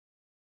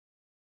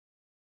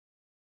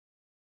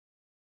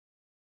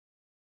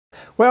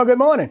Well, good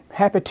morning.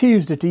 Happy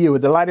Tuesday to you. We're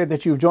delighted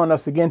that you've joined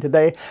us again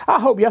today. I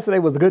hope yesterday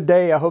was a good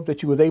day. I hope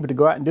that you was able to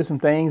go out and do some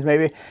things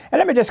maybe. And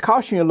let me just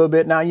caution you a little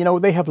bit now. You know,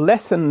 they have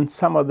lessened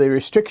some of the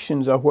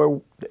restrictions of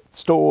where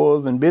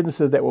stores and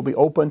businesses that will be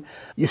open.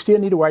 You still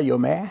need to wear your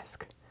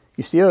mask.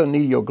 You still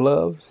need your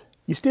gloves.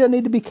 You still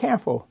need to be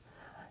careful.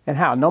 And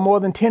how? No more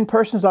than 10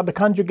 persons are to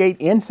congregate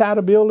inside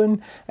a building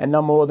and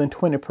no more than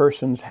 20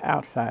 persons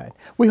outside.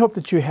 We hope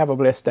that you have a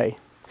blessed day.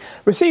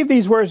 Receive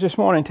these words this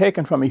morning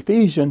taken from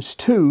Ephesians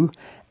 2,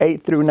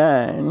 8 through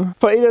 9.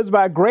 For it is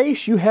by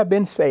grace you have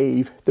been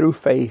saved through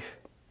faith.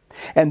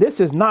 And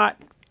this is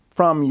not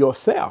from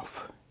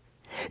yourself.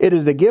 It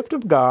is the gift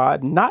of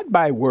God, not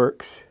by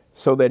works,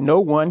 so that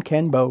no one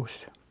can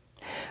boast.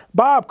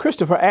 Bob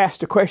Christopher asked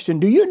the question,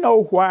 do you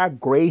know why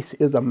grace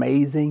is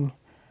amazing?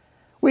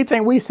 We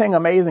think we sing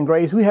Amazing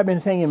Grace. We have been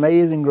singing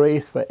Amazing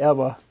Grace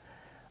forever.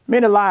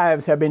 Many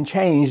lives have been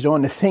changed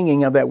on the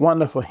singing of that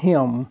wonderful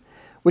hymn,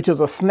 which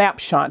is a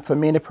snapshot for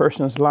many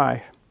persons'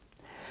 life.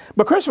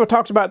 But Christopher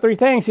talks about three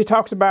things. He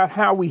talks about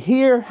how we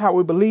hear, how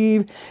we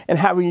believe, and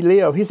how we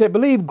live. He said,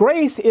 believe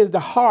grace is the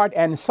heart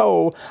and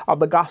soul of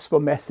the gospel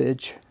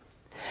message.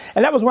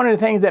 And that was one of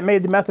the things that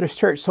made the Methodist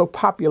Church so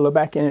popular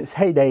back in its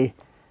heyday.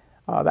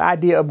 The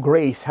idea of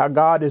grace, how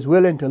God is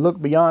willing to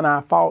look beyond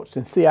our faults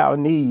and see our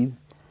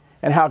needs,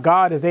 and how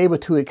God is able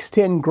to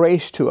extend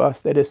grace to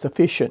us that is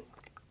sufficient.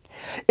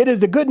 It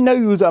is the good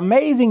news,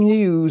 amazing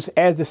news,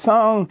 as the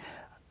song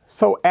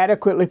so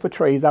adequately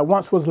portrays. I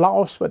once was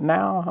lost, but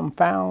now I'm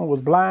found,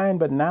 was blind,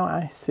 but now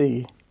I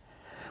see.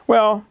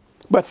 Well,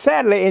 but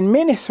sadly, in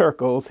many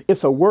circles,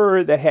 it's a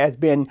word that has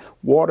been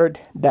watered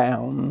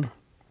down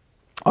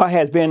or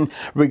has been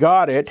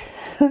regarded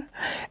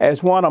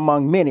as one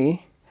among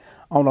many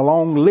on a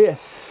long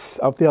list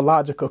of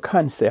theological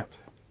concepts.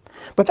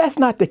 But that's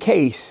not the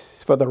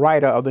case for the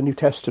writer of the New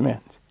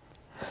Testament.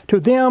 To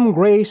them,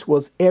 grace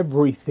was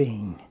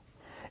everything.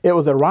 It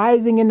was a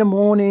rising in the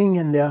morning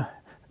and the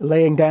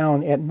laying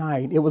down at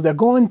night. It was a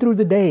going through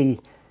the day.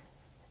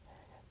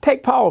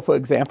 Take Paul, for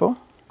example.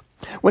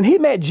 When he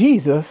met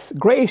Jesus,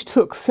 grace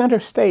took center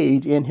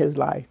stage in his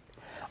life.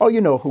 Oh, you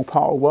know who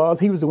Paul was.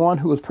 He was the one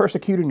who was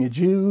persecuting the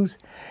Jews.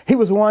 He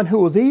was the one who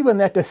was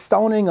even at the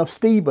stoning of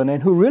Stephen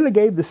and who really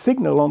gave the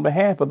signal on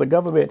behalf of the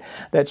government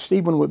that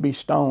Stephen would be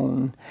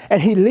stoned.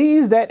 And he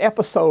leaves that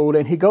episode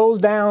and he goes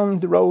down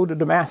the road to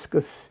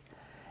Damascus,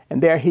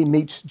 and there he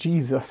meets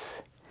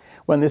Jesus.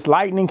 When this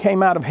lightning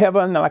came out of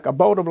heaven like a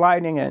bolt of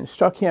lightning and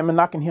struck him and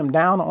knocking him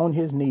down on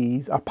his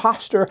knees, a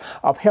posture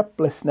of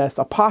helplessness,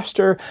 a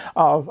posture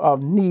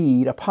of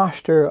need, a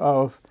posture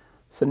of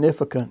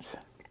significance.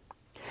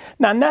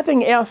 Now,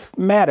 nothing else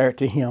mattered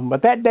to him,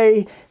 but that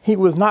day he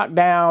was knocked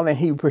down and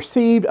he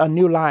perceived a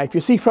new life.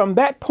 You see, from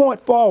that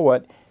point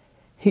forward,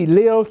 he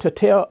lived to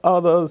tell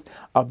others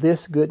of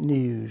this good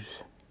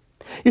news.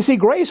 You see,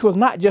 grace was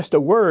not just a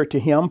word to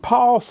him.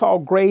 Paul saw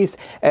grace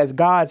as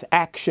God's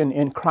action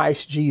in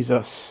Christ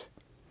Jesus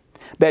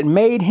that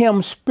made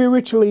him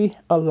spiritually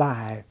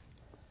alive.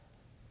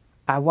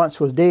 I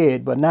once was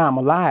dead, but now I'm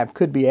alive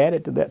could be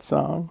added to that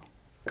song.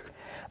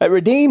 That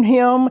redeemed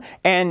him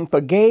and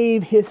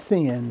forgave his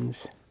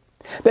sins.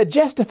 That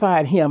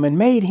justified him and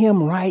made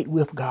him right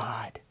with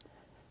God.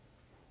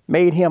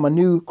 Made him a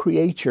new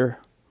creature,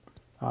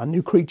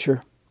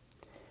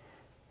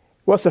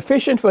 was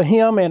sufficient for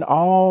him in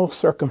all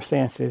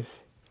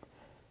circumstances.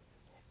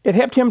 It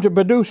helped him to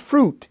produce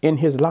fruit in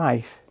his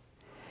life.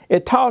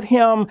 It taught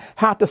him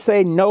how to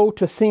say no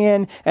to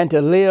sin and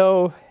to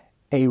live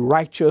a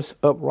righteous,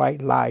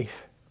 upright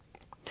life.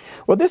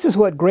 Well, this is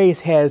what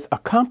grace has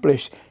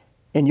accomplished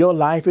in your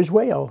life as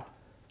well.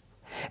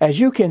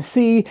 As you can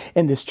see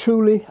in this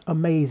truly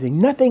amazing,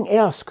 nothing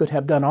else could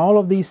have done all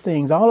of these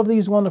things, all of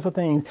these wonderful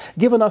things,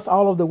 given us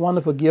all of the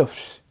wonderful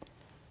gifts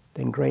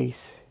than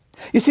grace.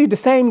 You see, the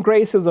same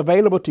grace is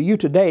available to you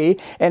today,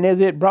 and as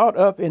it brought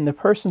up in the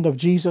person of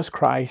Jesus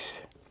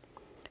Christ,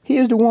 he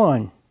is the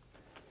one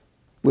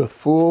with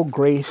full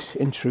grace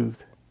and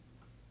truth.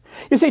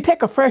 You see,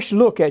 take a fresh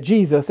look at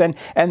Jesus and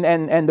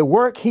the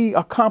work he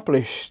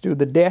accomplished through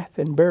the death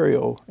and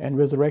burial and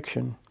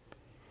resurrection.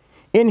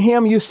 In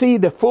him, you see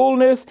the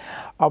fullness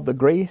of the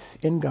grace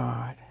in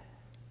God.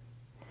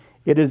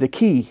 It is the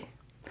key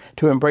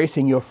to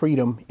embracing your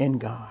freedom in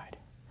God.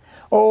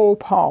 Oh,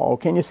 Paul,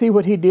 can you see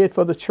what he did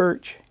for the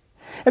church?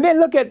 And then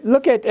look at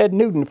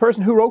Newton, the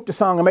person who wrote the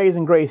song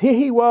Amazing Grace. Here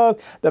he was,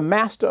 the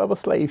master of a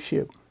slave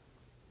ship,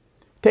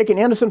 taking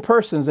innocent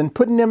persons and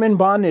putting them in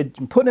bondage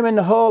and putting them in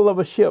the hull of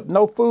a ship.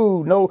 No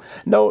food,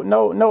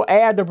 no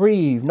air to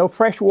breathe, no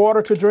fresh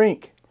water to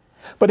drink,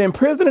 but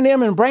imprisoning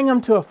them and bring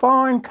them to a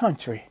foreign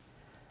country.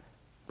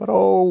 But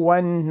oh,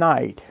 one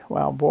night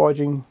while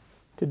voyaging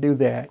to do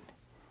that,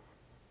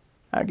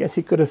 I guess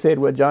he could have said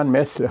what John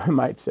Messler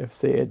might have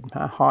said,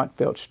 my heart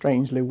felt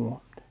strangely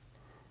warmed.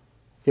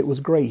 It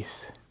was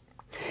grace.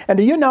 And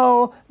do you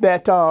know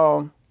that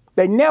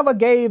they never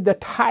gave the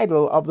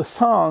title of the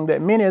song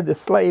that many of the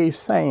slaves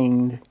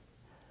sang,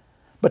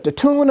 but the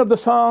tune of the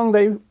song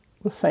they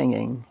were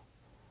singing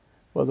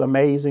was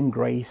Amazing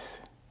Grace,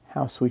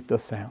 how sweet the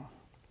sound.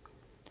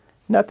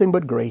 Nothing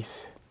but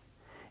grace.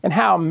 And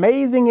how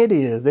amazing it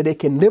is that it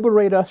can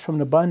liberate us from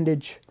the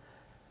bondage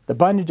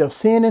of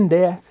sin and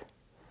death,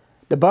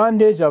 the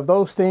bondage of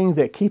those things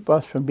that keep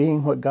us from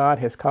being what God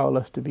has called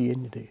us to be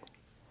and to do.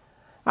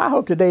 I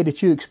hope today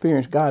that you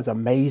experience God's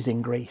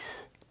amazing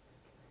grace.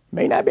 You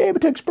may not be able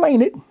to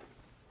explain it,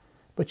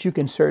 but you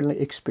can certainly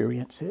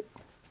experience it.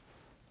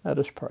 Let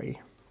us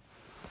pray.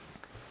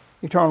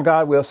 Eternal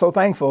God, we are so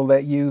thankful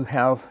that you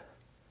have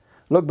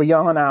looked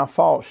beyond our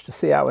faults to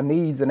see our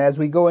needs. And as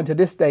we go into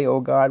this day, oh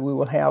God, we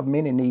will have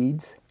many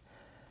needs.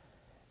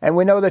 And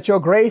we know that your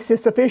grace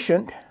is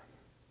sufficient.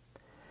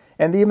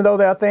 And even though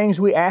there are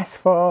things we ask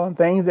for,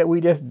 things that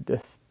we just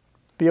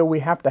feel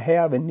we have to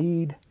have and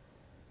need,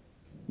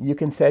 you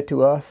can say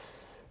to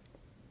us,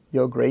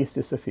 your grace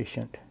is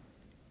sufficient.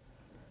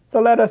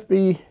 So let us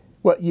be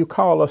what you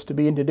call us to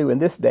be and to do in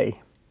this day,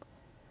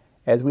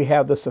 as we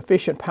have the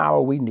sufficient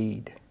power we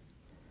need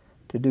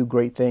to do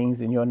great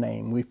things in your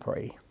name, we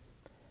pray.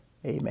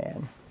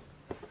 Amen.